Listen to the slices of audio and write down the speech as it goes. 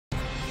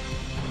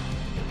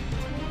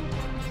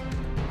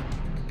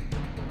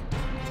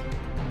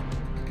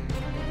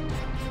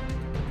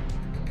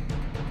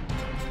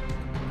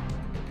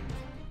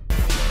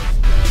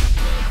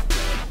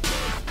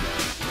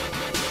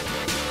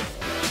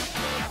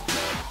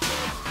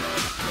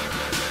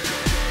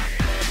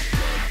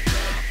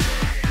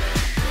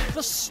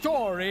the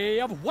story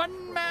of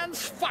one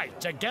man's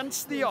fight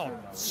against the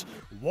odds.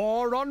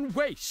 War on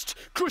waste,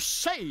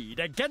 crusade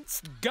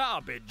against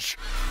garbage.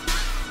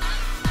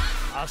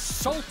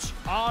 Assault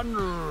on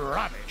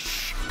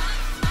rubbish.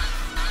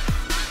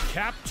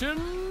 Captain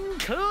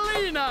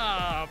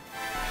Cleanup!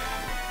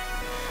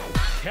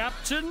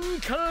 Captain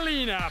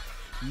Cleanup!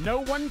 No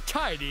one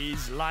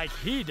tidies like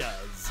he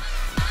does.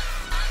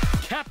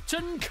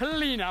 Captain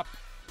Cleanup!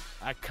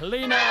 A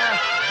cleaner,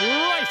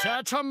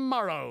 brighter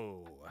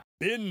tomorrow.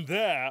 Been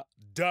there,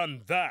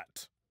 done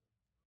that.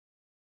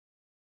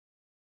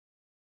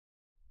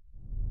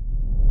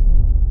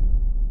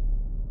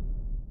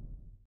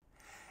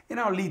 In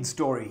our lead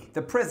story,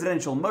 the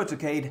presidential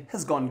motorcade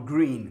has gone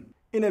green.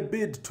 In a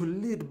bid to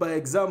lead by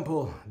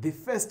example, the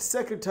first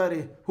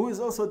secretary, who is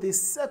also the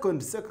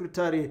second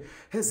secretary,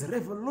 has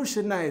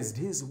revolutionized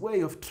his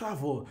way of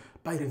travel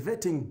by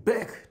reverting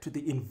back to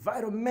the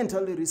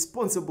environmentally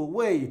responsible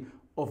way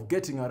of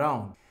getting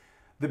around.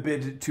 The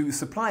bid to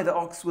supply the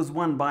ox was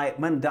won by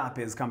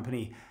Mandape's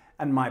company,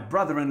 and my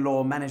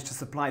brother-in-law managed to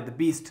supply the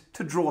beast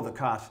to draw the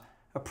cart.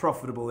 A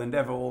profitable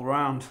endeavor all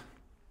round.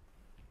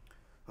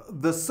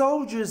 The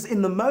soldiers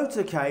in the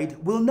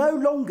motorcade will no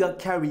longer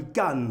carry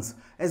guns,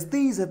 as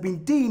these have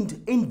been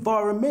deemed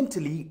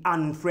environmentally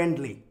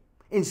unfriendly.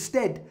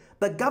 Instead,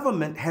 the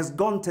government has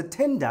gone to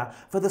tender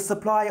for the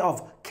supply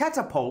of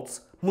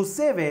catapults,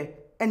 museve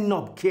and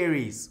knob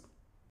carries.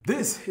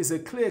 This is a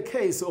clear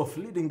case of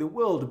leading the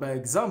world by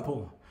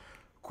example.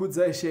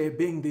 Kudzaishe,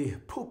 being the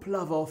poop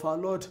lover of our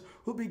lot,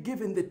 will be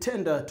given the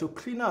tender to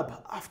clean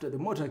up after the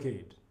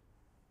motorcade.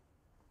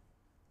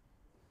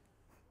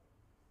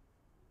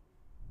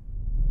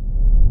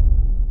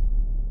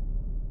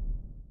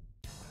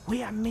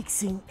 We are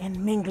mixing and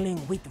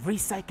mingling with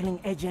recycling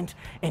agent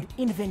and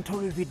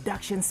inventory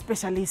reduction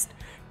specialist,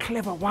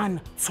 Clever One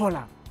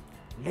Tsola.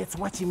 Let's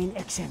watch him in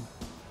action.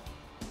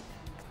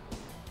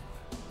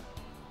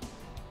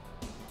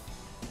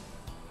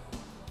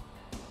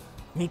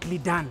 Neatly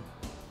done.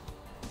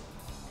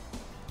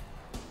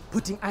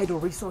 Putting idle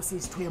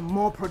resources to a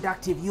more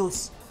productive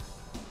use.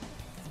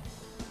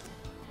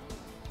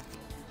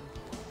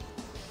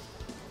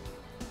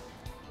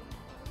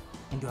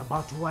 And you're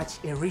about to watch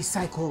a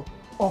recycle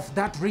of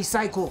that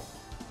recycle.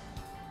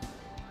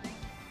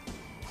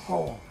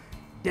 Oh,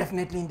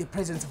 definitely in the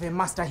presence of a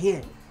master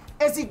here,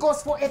 as he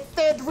goes for a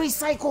third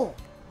recycle.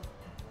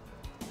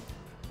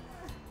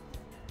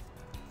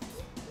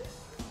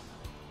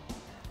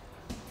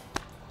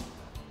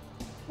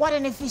 What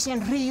an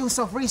efficient reuse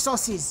of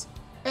resources.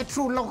 A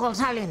true local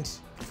talent.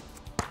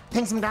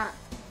 Thanks, Mda.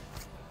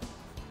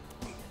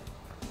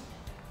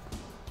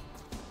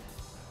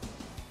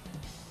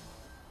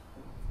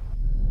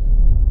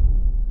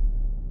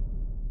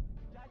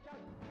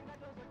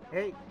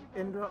 Hey,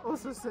 and we're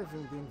also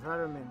saving the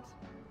environment.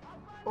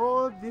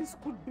 All this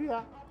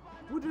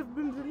would have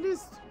been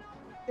released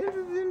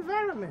into the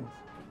environment.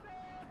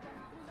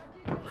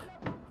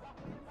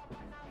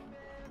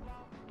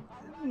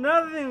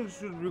 Nothing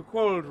should be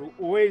called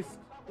waste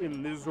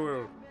in this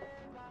world,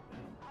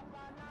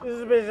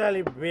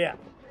 especially beer.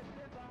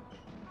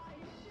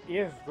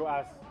 Yes, to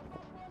us.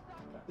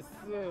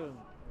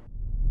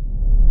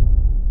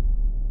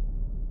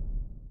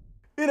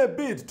 In a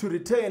bid to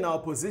retain our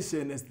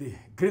position as the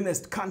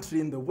greenest country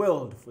in the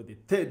world for the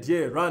third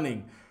year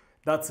running,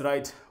 that's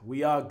right,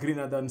 we are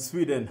greener than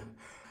Sweden.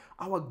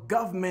 Our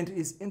government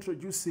is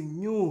introducing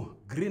new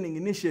greening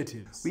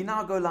initiatives. We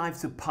now go live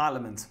to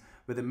Parliament,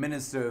 where the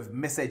Minister of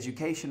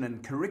Miseducation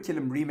and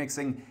Curriculum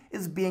Remixing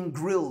is being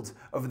grilled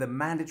over the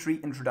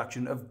mandatory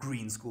introduction of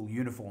green school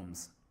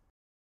uniforms.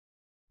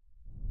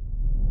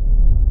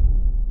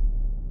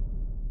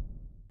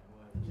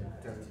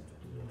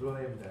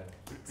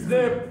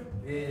 Step!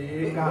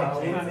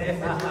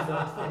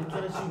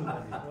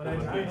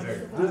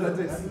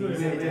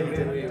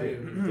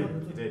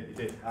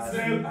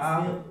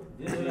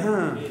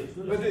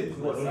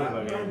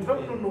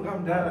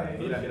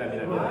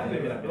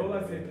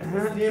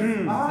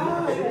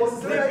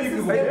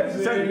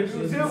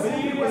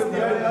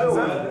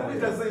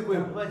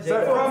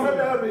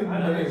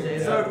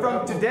 So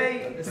from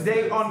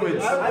today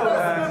onwards,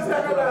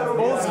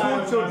 all school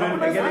children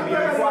are going to be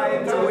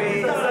required to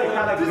wear the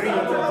color green.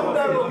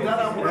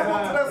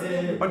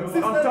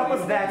 On top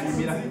of that,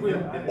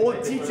 all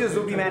teachers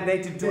will be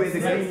mandated to wear the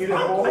green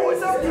uniform.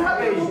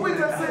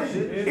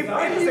 If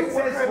we're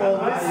successful,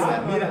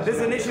 this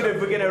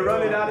initiative, we're going to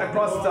roll it out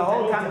across the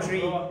whole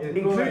country,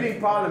 including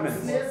Parliament.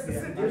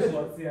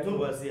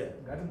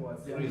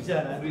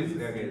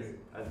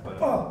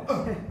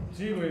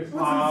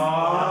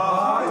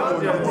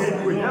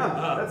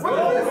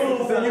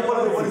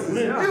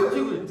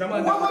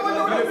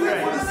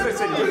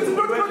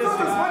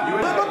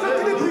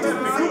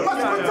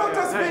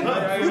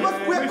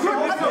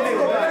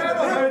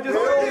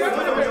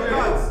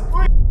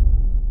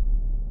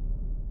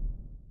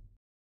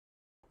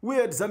 We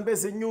at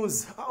Zambezi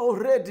News are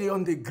already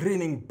on the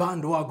greening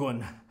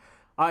bandwagon.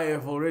 I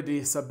have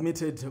already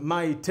submitted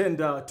my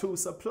tender to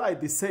supply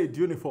the said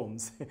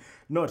uniforms.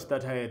 Not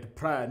that I had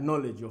prior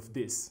knowledge of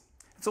this.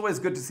 It's always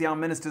good to see our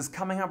ministers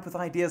coming up with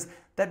ideas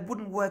that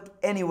wouldn't work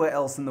anywhere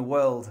else in the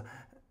world.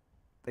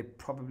 They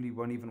probably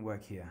won't even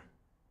work here.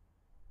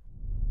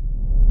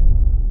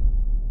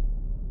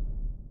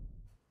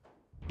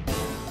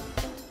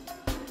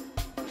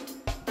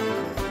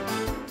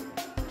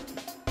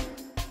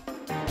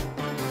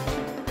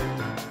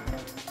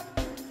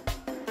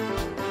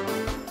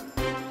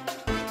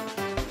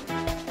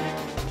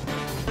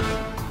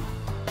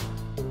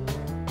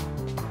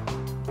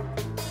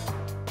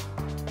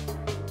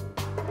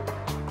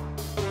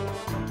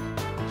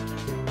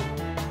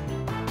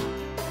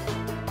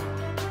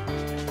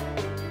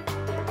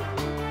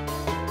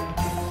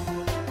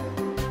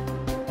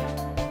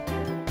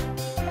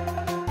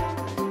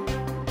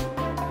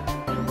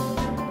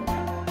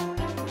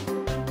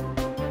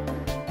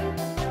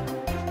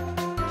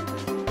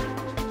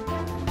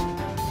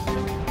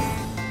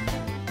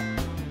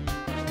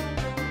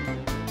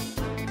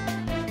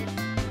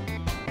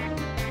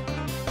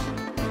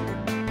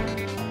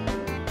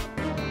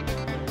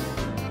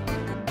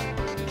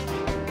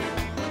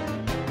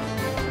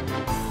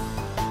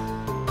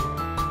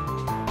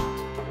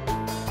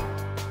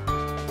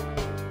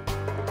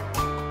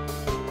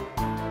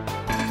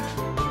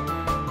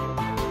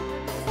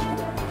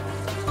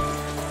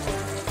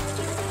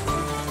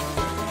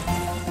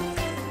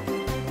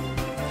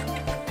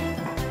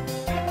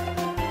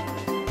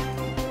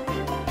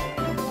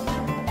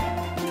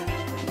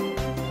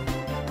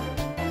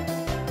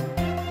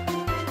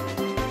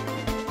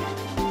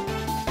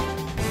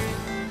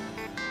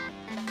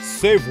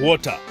 Save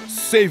water,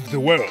 save the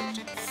world.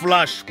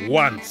 Flush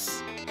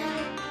once.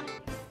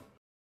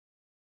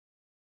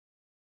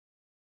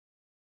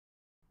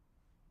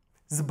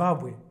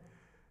 Zimbabwe,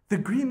 the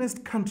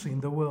greenest country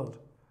in the world.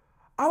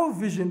 Our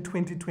Vision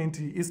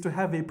 2020 is to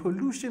have a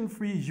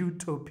pollution-free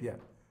utopia.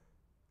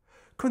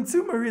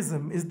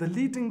 Consumerism is the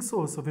leading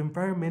source of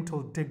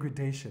environmental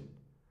degradation.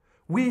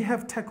 We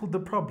have tackled the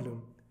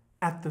problem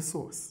at the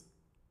source.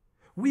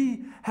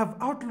 We have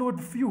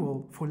outlawed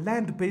fuel for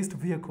land-based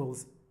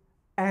vehicles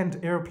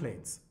and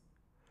airplanes.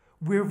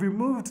 We've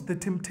removed the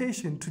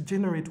temptation to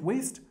generate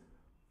waste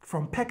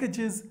from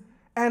packages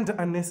and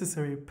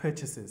unnecessary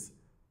purchases.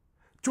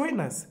 Join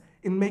us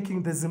in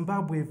making the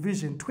Zimbabwe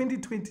Vision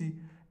 2020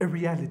 a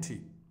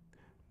reality.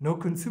 No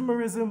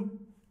consumerism,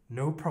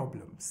 no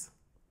problems.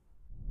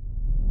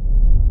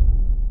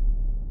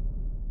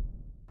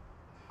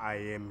 I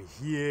am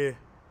here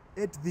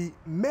at the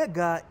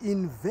Mega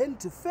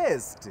Invent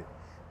Fest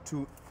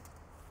to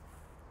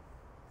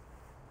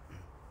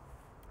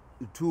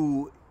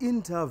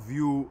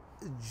interview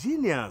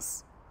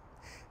Genius,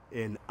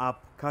 an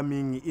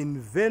upcoming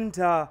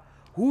inventor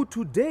who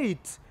to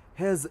date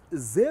has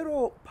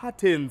 0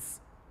 patents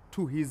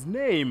to his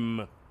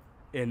name,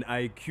 an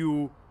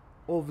IQ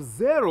of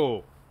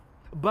 0,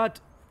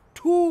 but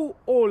 2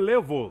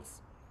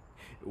 O-levels,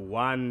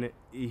 one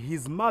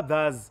his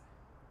mother's,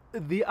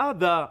 the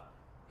other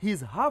his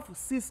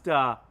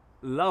half-sister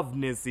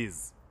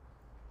Lovenesses.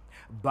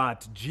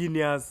 But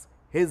Genius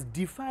has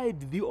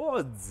defied the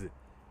odds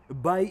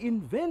by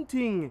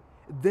inventing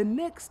the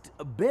next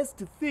best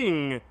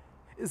thing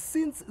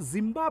since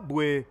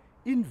Zimbabwe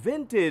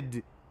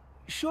invented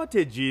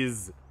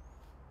shortages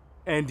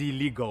and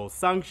illegal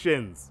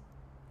sanctions.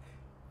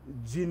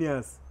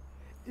 Genius,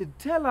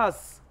 tell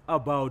us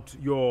about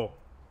your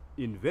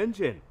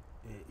invention.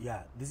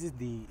 Yeah, this is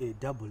the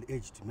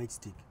double-edged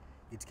matchstick.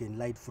 It can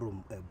light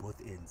from both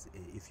ends.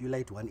 If you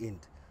light one end,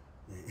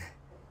 you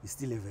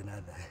still have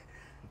another.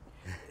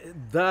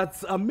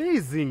 That's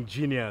amazing,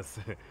 Genius.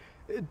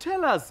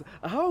 Tell us,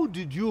 how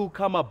did you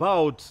come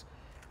about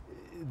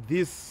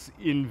this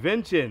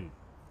invention?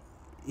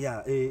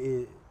 Yeah,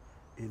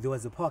 there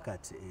was a power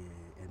cut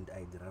and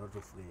I did a lot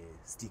of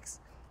sticks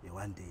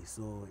one day.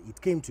 So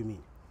it came to me,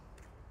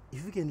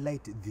 if you can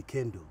light the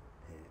candle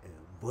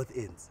both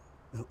ends,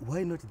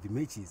 why not the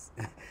matches?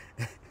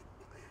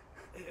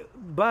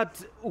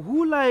 But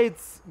who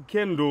lights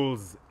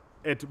candles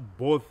at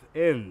both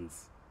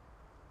ends?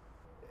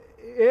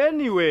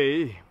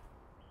 Anyway,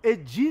 a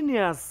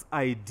genius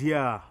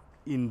idea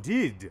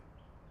indeed.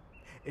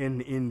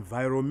 An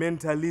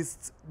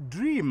environmentalist's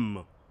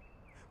dream.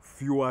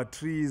 Fewer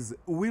trees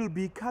will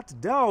be cut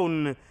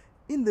down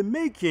in the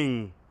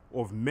making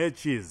of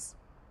matches.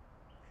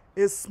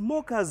 A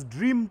smoker's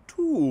dream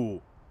too.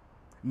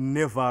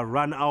 Never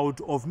run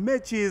out of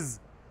matches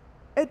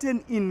at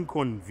an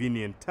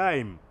inconvenient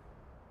time.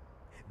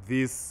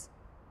 This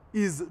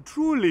is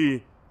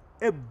truly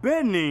a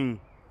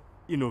burning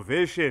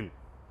innovation.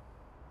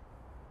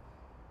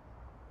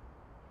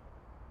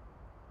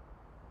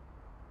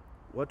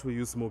 What were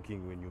you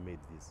smoking when you made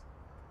this?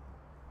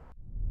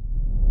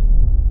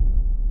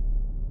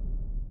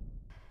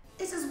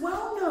 It is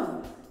well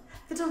known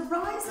that a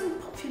rise in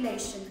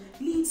population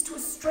leads to a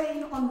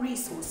strain on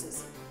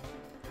resources.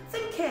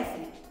 Think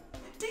carefully.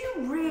 Do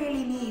you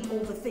really need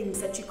all the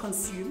things that you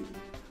consume?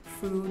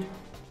 Food,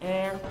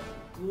 air,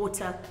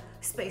 water,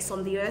 space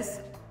on the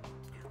earth?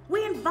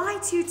 We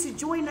invite you to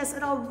join us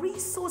at our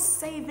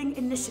resource-saving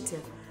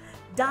initiative,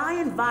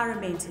 die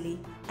environmentally,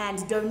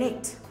 and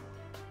donate.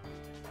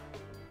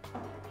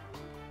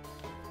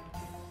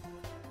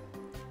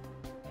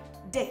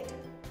 Dead.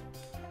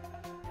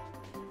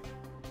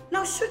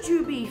 Now, should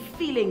you be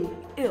feeling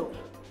ill,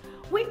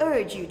 we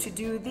urge you to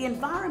do the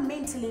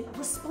environmentally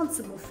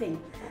responsible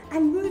thing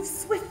and move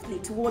swiftly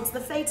towards the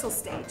fatal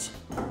stage.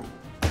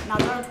 Now,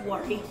 don't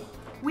worry.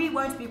 We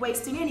won't be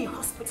wasting any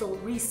hospital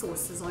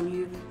resources on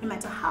you, no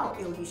matter how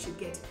ill you should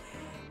get.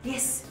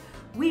 Yes,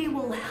 we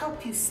will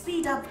help you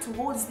speed up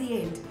towards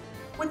the end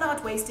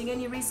without wasting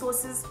any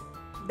resources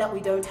that we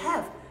don't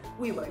have.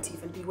 We won't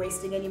even be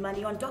wasting any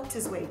money on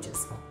doctors'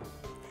 wages.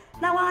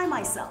 Now, I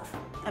myself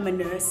am a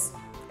nurse,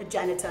 a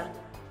janitor,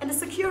 and a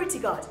security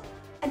guard,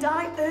 and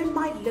I earn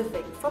my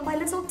living from my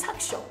little tuck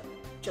shop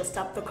just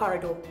up the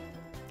corridor,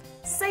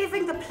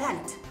 saving the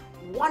planet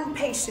one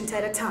patient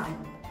at a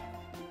time.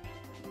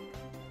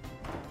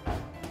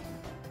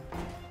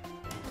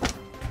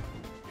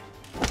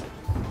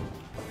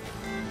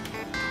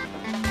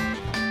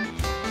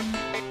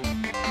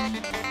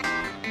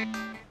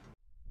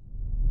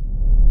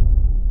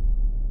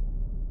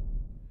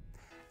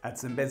 At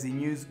Zambezi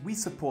News, we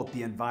support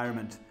the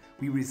environment.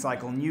 We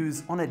recycle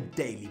news on a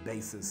daily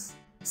basis.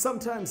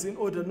 Sometimes, in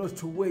order not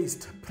to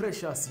waste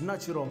precious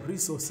natural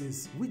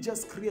resources, we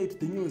just create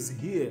the news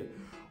here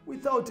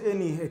without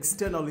any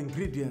external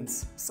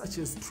ingredients such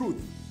as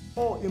truth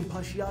or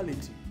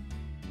impartiality.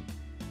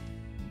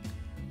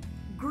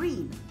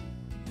 Green,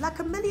 like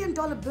 $1 million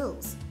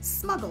bills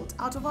smuggled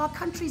out of our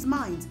country's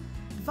mines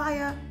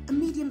via a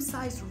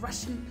medium-sized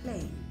Russian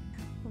plane.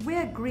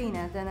 We're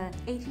greener than an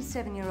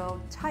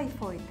 87-year-old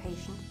typhoid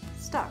patient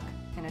stuck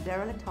in a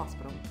derelict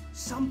hospital.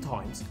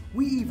 Sometimes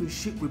we even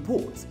ship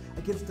reports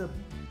against the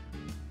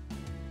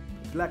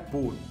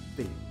blackboard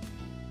thing.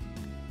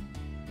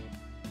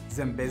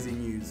 Zambezi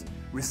News,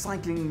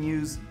 recycling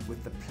news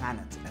with the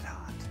planet at heart.